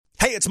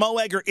Hey, it's Mo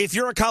Egger. If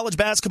you're a college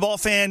basketball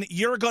fan,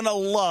 you're going to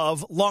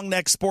love Long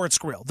Neck Sports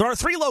Grill. There are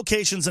 3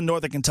 locations in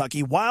Northern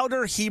Kentucky,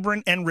 Wilder,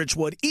 Hebron, and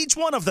Richwood. Each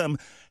one of them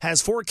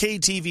has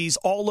 4K TVs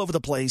all over the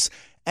place.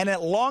 And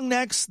at Long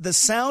Necks, the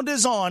sound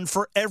is on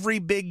for every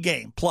big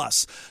game.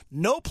 Plus,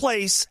 no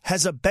place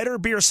has a better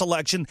beer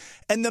selection,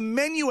 and the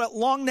menu at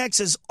Long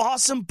Necks is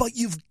awesome, but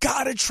you've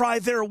got to try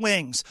their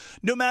wings.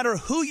 No matter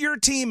who your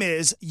team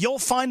is, you'll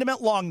find them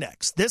at Long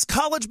Necks. This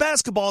college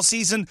basketball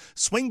season,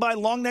 swing by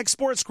Long Neck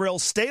Sports Grill.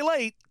 Stay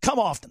late, come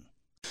often.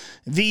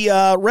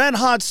 The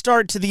red-hot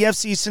start to the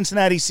FC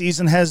Cincinnati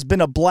season has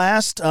been a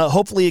blast.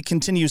 Hopefully it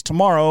continues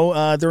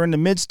tomorrow. They're in the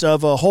midst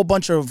of a whole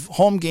bunch of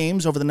home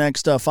games over the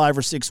next 5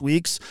 or 6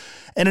 weeks.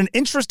 And an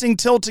interesting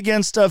tilt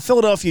against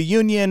Philadelphia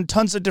Union.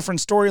 Tons of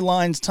different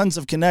storylines, tons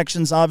of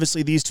connections.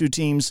 Obviously, these two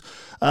teams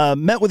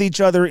met with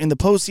each other in the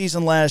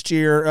postseason last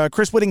year.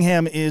 Chris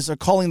Wittyngham is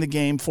calling the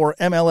game for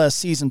MLS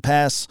Season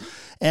Pass.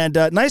 And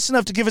nice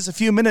enough to give us a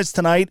few minutes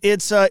tonight.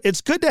 It's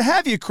good to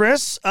have you,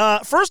 Chris.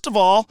 First of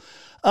all,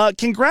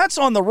 congrats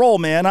on the role,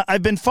 man.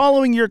 I've been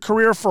following your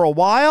career for a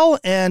while,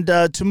 and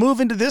to move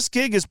into this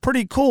gig is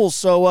pretty cool.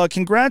 So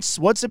congrats.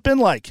 What's it been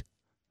like?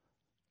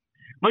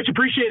 Much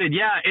appreciated.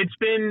 Yeah, it's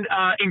been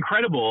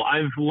incredible.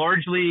 I've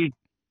largely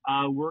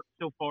worked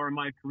so far in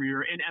my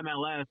career in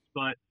MLS,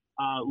 but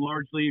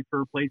largely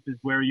for places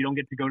where you don't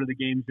get to go to the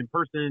games in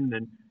person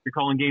and you're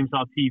calling games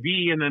off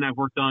TV. And then I've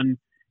worked on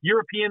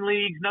European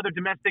leagues and other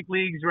domestic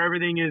leagues where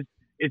everything is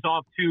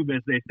off tube,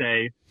 as they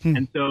say.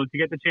 And so to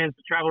get the chance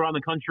to travel around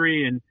the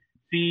country and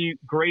see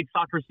great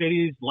soccer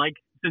cities like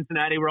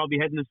Cincinnati, where I'll be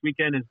heading this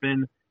weekend, has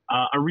been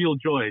a real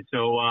joy.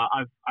 So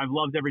I've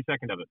loved every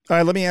second of it. All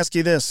right, let me ask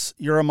you this.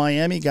 You're a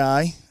Miami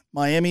guy.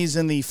 Miami's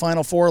in the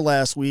Final Four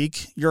last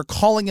week. You're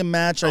calling a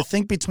match, I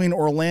think, between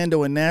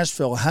Orlando and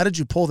Nashville. How did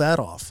you pull that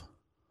off?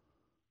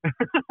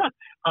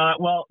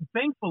 Well,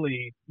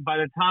 thankfully, by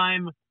the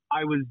time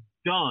I was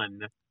done,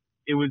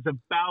 it was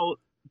about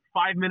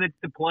 5 minutes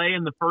to play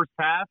in the first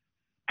half,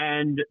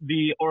 and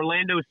the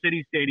Orlando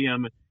City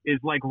Stadium is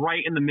like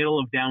right in the middle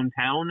of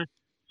downtown,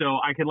 so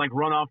I could like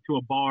run off to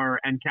a bar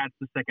and catch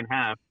the second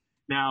half.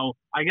 Now,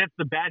 I guess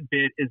the bad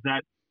bit is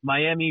that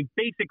Miami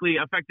basically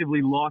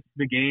effectively lost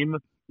the game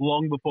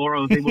long before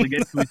I was able to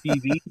get to a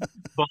TV.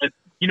 But,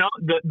 you know,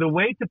 the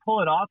way to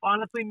pull it off,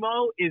 honestly,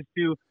 Mo, is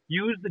to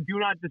use the do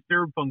not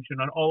disturb function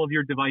on all of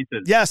your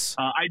devices. Yes.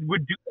 I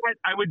would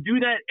do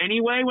that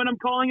anyway when I'm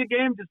calling a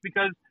game, just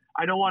because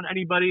I don't want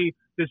anybody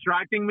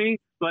distracting me,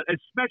 but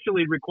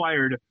especially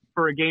required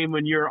for a game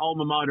when your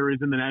alma mater is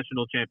in the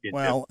national championship.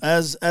 Well,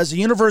 as a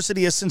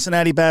University of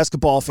Cincinnati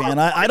basketball fan,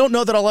 I don't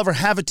know that I'll ever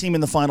have a team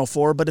in the Final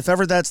Four, but if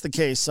ever that's the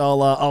case,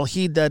 I'll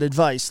heed that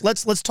advice.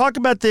 Let's talk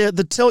about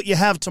the tilt you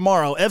have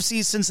tomorrow.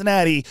 FC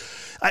Cincinnati,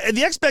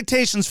 the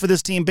expectations for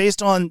this team,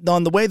 based on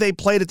the way they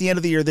played at the end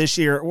of the year this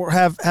year,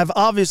 have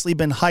obviously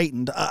been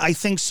heightened. I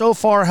think so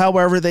far,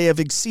 however, they have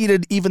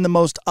exceeded even the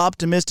most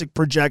optimistic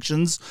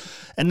projections,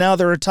 and now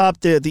they're atop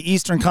the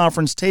Eastern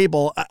Conference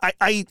table.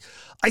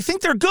 I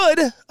think they're good.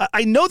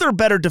 I know they're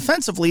better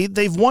defensively.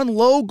 They've won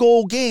low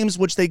goal games,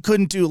 which they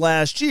couldn't do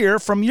last year.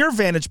 From your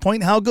vantage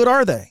point, how good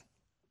are they?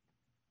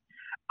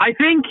 I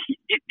think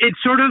it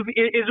sort of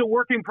is a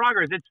work in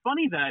progress. It's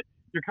funny that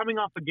you're coming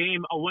off a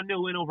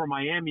 1-0 win over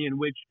Miami, in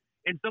which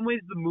in some ways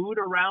the mood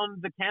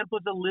around the camp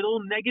was a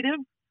little negative,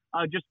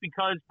 just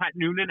because Pat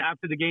Noonan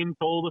after the game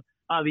told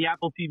the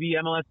Apple TV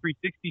MLS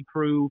 360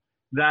 crew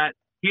that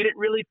he didn't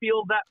really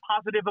feel that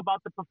positive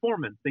about the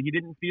performance, that he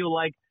didn't feel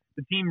like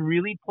the team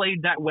really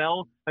played that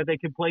well, that they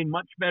could play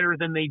much better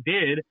than they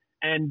did,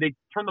 and they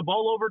turned the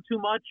ball over too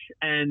much,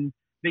 and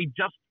they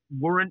just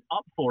weren't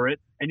up for it,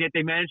 and yet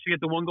they managed to get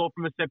the one goal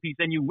from a set piece,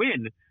 and you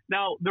win.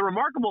 Now, the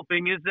remarkable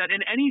thing is that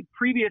in any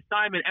previous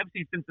time in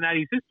FC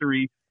Cincinnati's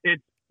history,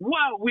 it's,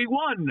 wow, we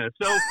won.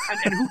 So,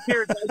 and who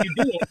cares how you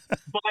do it?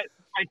 But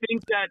I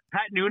think that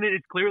Pat Noonan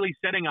is clearly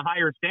setting a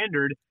higher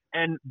standard,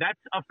 and that's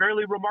a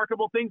fairly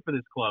remarkable thing for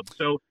this club.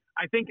 So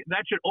I think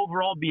that should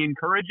overall be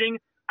encouraging.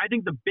 I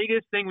think the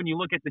biggest thing when you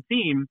look at the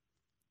team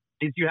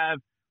is you have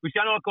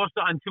Luciano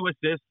Acosta on 2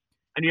 assists,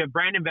 and you have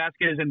Brandon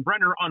Vasquez and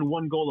Brenner on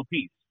 1 goal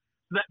apiece.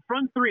 So that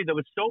front three that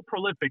was so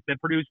prolific, that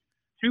produced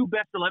 2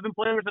 best 11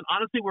 players, and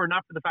honestly were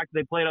enough for the fact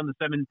that they played on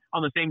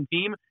the same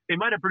team, they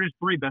might have produced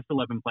 3 best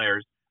 11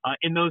 players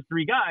in those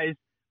 3 guys.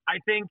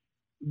 I think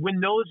when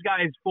those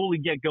guys fully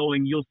get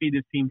going, you'll see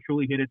this team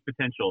truly hit its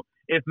potential.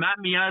 If Matt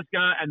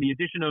Miazga and the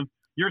addition of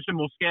Yerson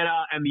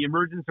Mosquera and the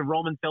emergence of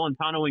Roman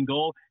Celentano in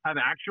goal have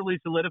actually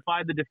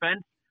solidified the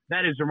defense,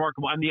 that is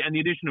remarkable. And the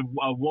addition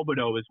of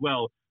Wobodo as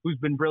well, who's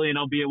been brilliant,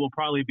 albeit will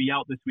probably be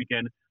out this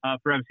weekend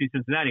for FC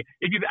Cincinnati.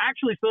 If you've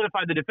actually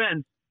solidified the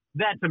defense,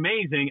 that's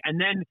amazing. And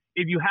then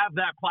if you have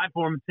that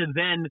platform to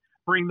then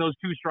bring those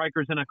 2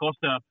 strikers and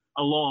Acosta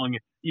along,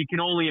 you can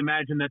only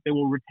imagine that they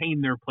will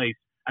retain their place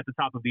at the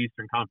top of the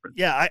Eastern Conference.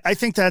 Yeah, I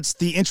think that's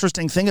the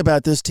interesting thing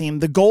about this team.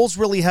 The goals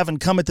really haven't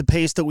come at the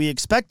pace that we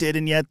expected,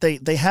 and yet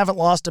they haven't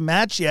lost a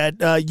match yet.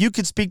 You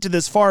could speak to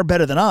this far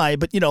better than I,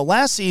 but,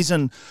 last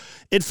season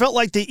it felt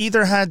like they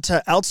either had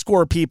to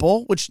outscore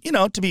people, which,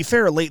 to be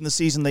fair, late in the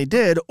season they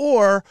did,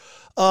 or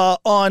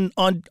on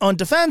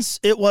defense,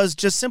 it was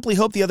just simply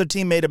hope the other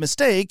team made a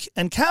mistake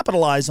and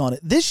capitalize on it.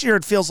 This year,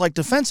 it feels like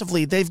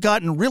defensively they've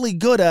gotten really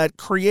good at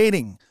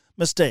creating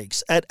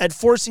mistakes, at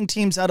forcing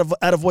teams out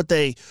of what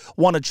they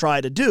want to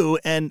try to do.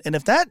 And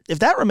if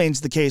that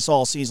remains the case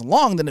all season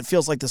long, then it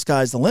feels like the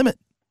sky's the limit.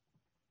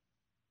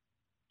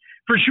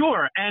 For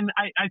sure. And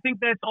I think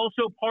that's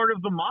also part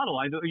of the model.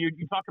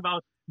 You talk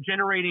about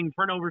generating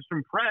turnovers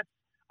from press.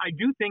 I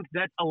do think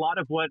that's a lot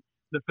of what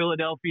the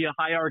Philadelphia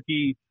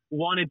hierarchy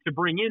wanted to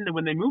bring in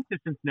when they moved to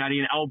Cincinnati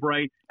and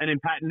Albright and in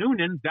Pat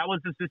Noonan. That was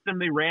the system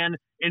they ran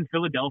in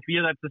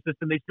Philadelphia. That's the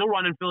system they still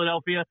run in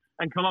Philadelphia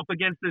and come up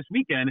against this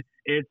weekend.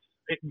 It's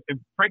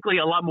frankly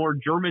a lot more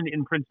German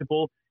in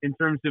principle in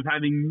terms of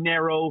having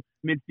narrow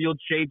midfield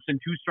shapes and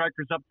two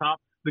strikers up top.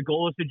 The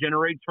goal is to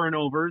generate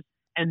turnovers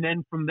and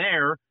then from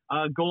there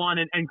go on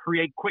and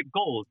create quick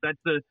goals. That's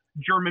the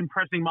German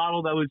pressing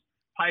model that was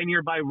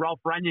pioneered by Ralf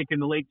Rangnick in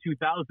the late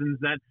 2000s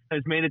that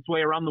has made its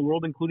way around the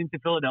world, including to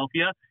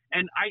Philadelphia.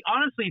 And I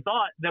honestly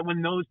thought that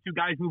when those two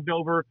guys moved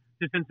over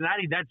to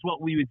Cincinnati, that's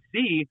what we would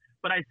see.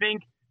 But I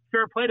think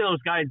fair play to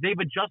those guys. They've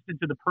adjusted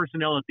to the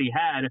personnel that they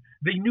had.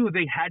 They knew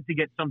they had to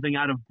get something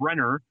out of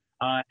Brenner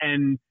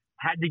and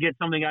had to get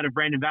something out of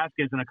Brandon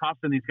Vasquez and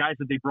Acosta and these guys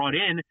that they brought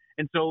in.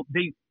 And so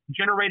they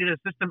generated a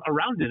system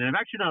around it. And have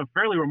actually done a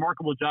fairly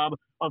remarkable job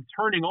of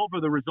turning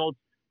over the results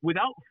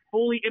without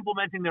fully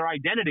implementing their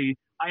identity.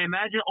 I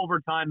imagine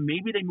over time,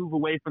 maybe they move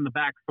away from the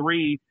back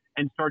three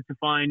and start to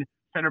find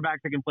center backs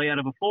that can play out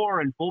of a four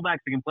and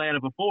fullbacks that can play out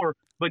of a four.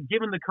 But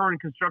given the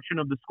current construction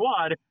of the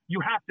squad, you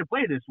have to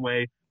play this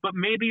way. But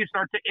maybe you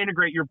start to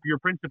integrate your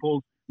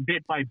principles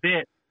bit by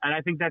bit. And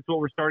I think that's what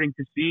we're starting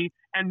to see.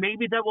 And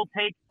maybe that will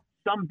take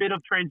some bit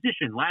of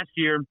transition. Last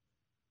year,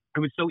 it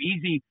was so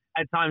easy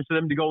at times for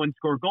them to go and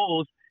score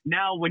goals.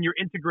 Now, when you're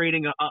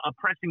integrating a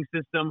pressing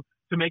system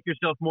to make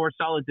yourself more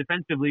solid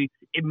defensively,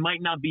 it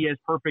might not be as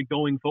perfect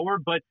going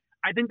forward. But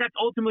I think that's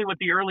ultimately what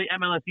the early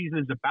MLS season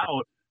is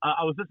about.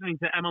 I was listening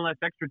to MLS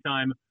Extra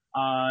Time,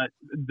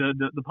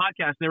 the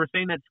podcast, and they were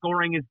saying that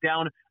scoring is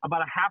down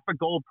about a half a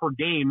goal per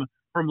game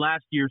from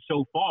last year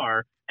so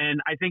far.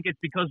 And I think it's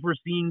because we're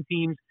seeing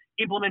teams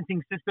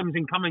implementing systems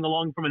and coming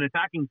along from an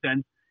attacking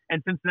sense.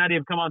 And Cincinnati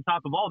have come on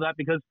top of all that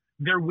because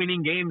they're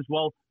winning games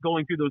while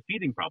going through those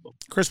seeding problems.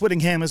 Chris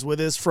Wittyngham is with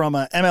us from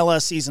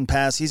MLS Season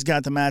Pass. He's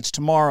got the match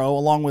tomorrow,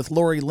 along with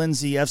Lori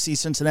Lindsay, FC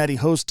Cincinnati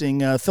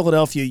hosting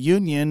Philadelphia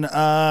Union.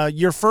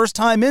 Your first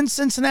time in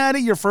Cincinnati,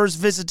 your first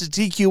visit to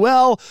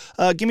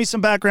TQL. Give me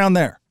some background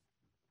there.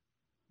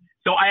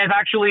 So I have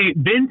actually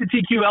been to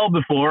TQL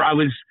before. I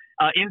was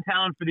in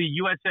town for the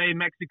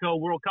USA-Mexico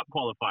World Cup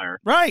qualifier,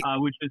 right?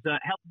 Which was a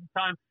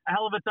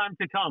hell of a time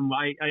to come.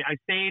 I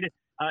stayed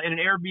in an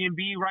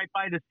Airbnb right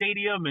by the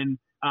stadium, and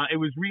it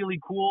was really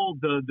cool,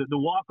 the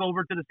walk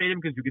over to the stadium,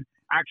 because you could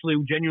actually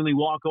genuinely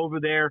walk over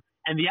there.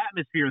 And the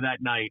atmosphere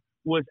that night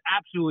was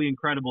absolutely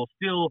incredible.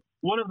 Still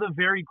one of the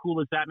very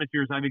coolest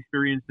atmospheres I've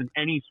experienced in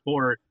any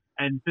sport.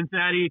 And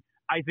Cincinnati,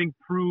 I think,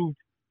 proved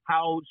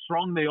how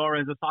strong they are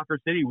as a soccer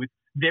city with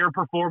their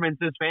performance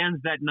as fans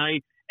that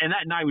night. And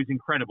that night was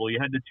incredible. You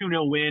had the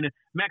 2-0 win.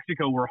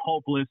 Mexico were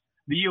hopeless.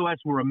 The U.S.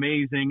 were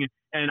amazing.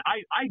 And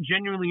I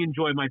genuinely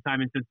enjoyed my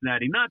time in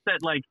Cincinnati. Not that,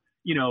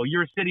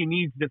 your city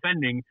needs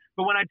defending,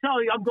 but when I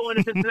tell you I'm going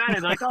to Cincinnati,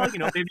 they're like,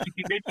 maybe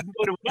you can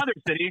go to another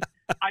city.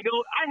 I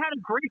had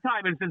a great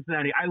time in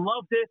Cincinnati. I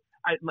loved it.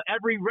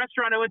 Every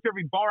restaurant I went to,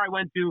 every bar I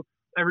went to,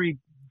 every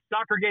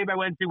soccer game I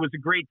went to was a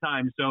great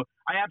time. So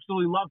I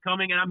absolutely love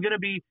coming, and I'm going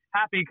to be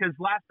happy because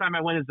last time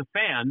I went as a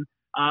fan,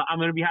 I'm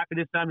going to be happy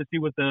this time to see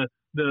what the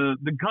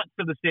guts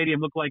of the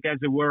stadium look like, as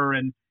it were,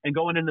 and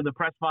going into the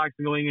press box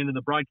and going into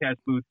the broadcast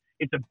booth.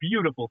 It's a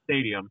beautiful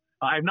stadium.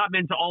 I've not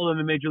been to all of them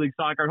in Major League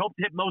Soccer. I hope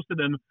to hit most of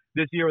them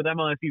this year with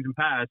MLS Season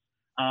Pass.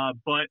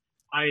 But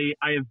I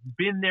have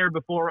been there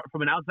before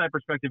from an outside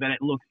perspective, and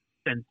it looks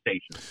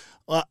sensational.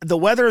 The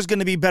weather is going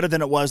to be better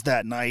than it was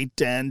that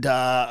night, and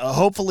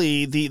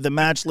hopefully the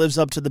match lives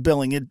up to the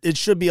billing. It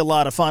should be a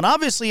lot of fun.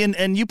 Obviously,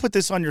 and you put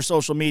this on your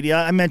social media,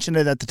 I mentioned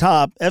it at the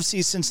top,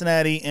 FC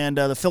Cincinnati and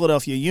the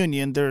Philadelphia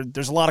Union,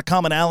 there's a lot of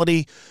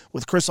commonality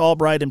with Chris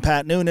Albright and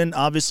Pat Noonan,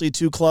 obviously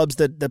two clubs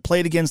that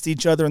played against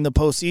each other in the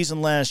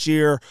postseason last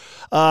year.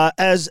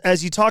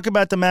 As you talk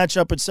about the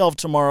matchup itself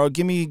tomorrow,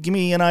 give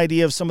me an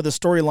idea of some of the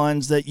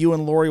storylines that you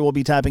and Lori will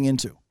be tapping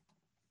into.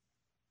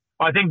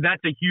 I think that's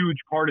a huge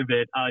part of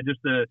it, just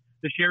the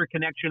shared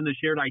connection, the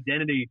shared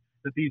identity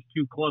that these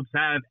two clubs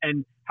have,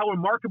 and how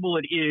remarkable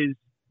it is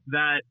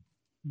that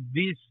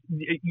you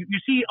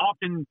see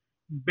often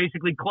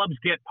basically clubs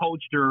get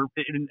poached, or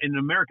in an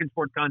American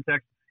sports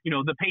context,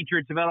 the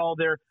Patriots have had all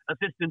their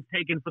assistants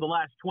taken for the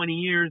last 20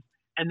 years,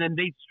 and then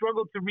they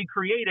struggle to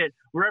recreate it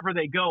wherever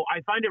they go.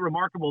 I find it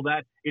remarkable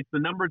that it's the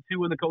number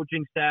 2 in the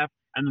coaching staff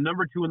and the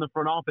number 2 in the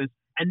front office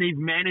and they've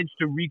managed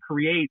to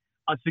recreate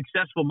a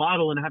successful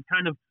model and have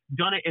kind of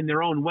done it in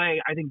their own way.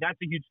 I think that's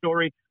a huge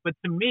story. But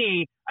to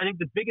me, I think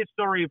the biggest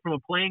story from a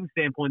playing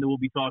standpoint that we'll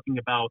be talking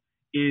about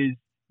is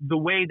the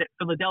way that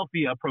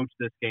Philadelphia approached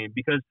this game,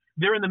 because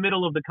they're in the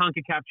middle of the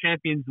CONCACAF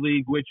Champions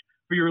League, which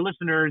for your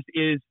listeners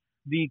is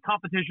the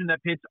competition that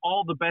pits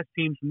all the best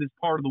teams from this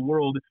part of the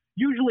world.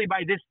 Usually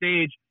by this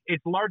stage,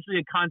 it's largely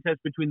a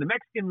contest between the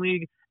Mexican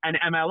League and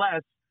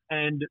MLS,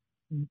 and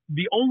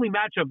the only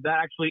matchup that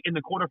actually in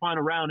the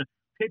quarterfinal round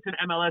pits an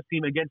MLS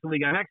team against a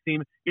Liga MX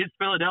team is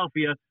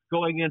Philadelphia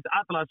going against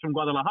Atlas from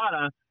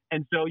Guadalajara.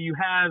 And so you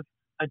have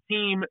a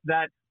team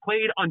that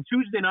played on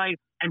Tuesday night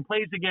and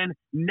plays again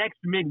next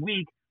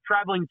midweek,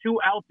 traveling to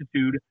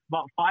altitude,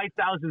 about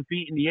 5,000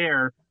 feet in the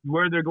air,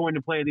 where they're going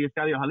to play the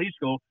Estadio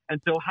Jalisco.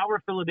 And so how are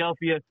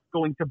Philadelphia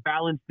going to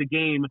balance the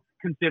game,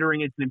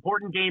 considering it's an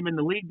important game in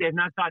the league? They have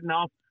not gotten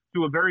off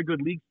to a very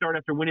good league start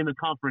after winning the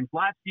conference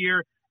last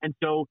year. And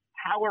so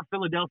how are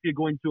Philadelphia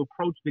going to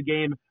approach the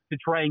game to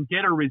try and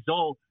get a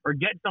result or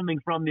get something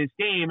from this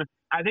game?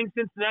 I think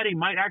Cincinnati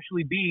might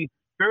actually be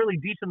fairly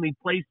decently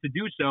placed to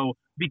do so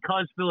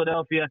because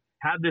Philadelphia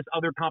have this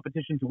other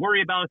competition to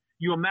worry about.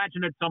 You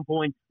imagine at some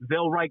point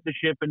they'll right the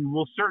ship and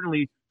will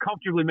certainly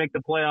comfortably make the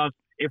playoffs,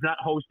 if not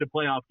host a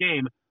playoff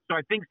game. So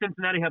I think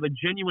Cincinnati have a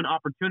genuine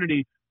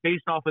opportunity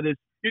based off of this.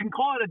 You can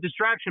call it a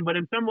distraction, but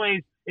in some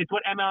ways, it's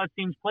what MLS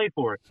teams play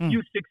for.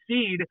 You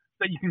succeed so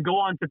that you can go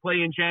on to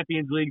play in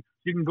Champions League.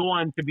 So you can go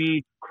on to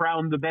be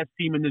crowned the best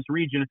team in this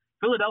region.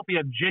 Philadelphia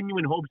have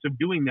genuine hopes of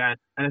doing that,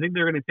 and I think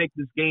they're going to take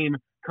this game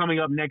coming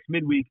up next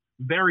midweek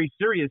very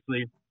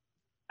seriously,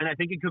 and I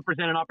think it could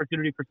present an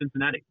opportunity for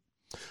Cincinnati.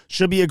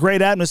 Should be a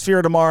great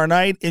atmosphere tomorrow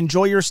night.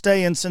 Enjoy your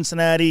stay in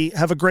Cincinnati.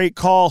 Have a great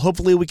call.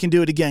 Hopefully we can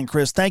do it again,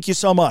 Chris. Thank you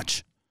so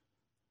much.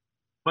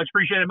 Much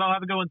appreciated, Mo.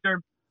 Have a good one, sir.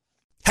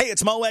 Hey,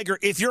 it's Mo Egger.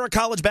 If you're a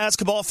college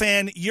basketball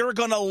fan, you're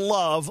going to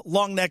love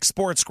Long Neck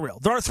Sports Grill.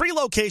 There are 3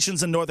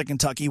 locations in Northern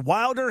Kentucky,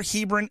 Wilder,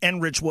 Hebron, and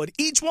Richwood.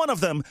 Each one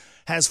of them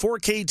has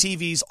 4K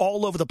TVs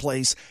all over the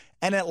place.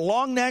 And at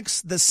Long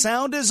Necks, the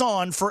sound is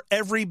on for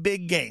every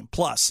big game.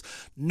 Plus,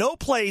 no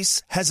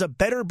place has a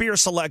better beer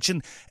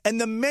selection, and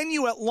the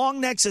menu at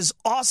Long Necks is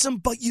awesome,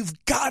 but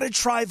you've got to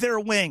try their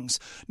wings.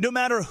 No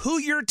matter who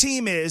your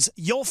team is,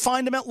 you'll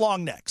find them at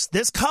Long Necks.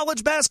 This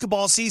college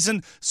basketball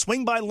season,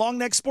 swing by Long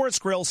Neck Sports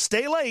Grill.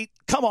 Stay late.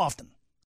 Come often.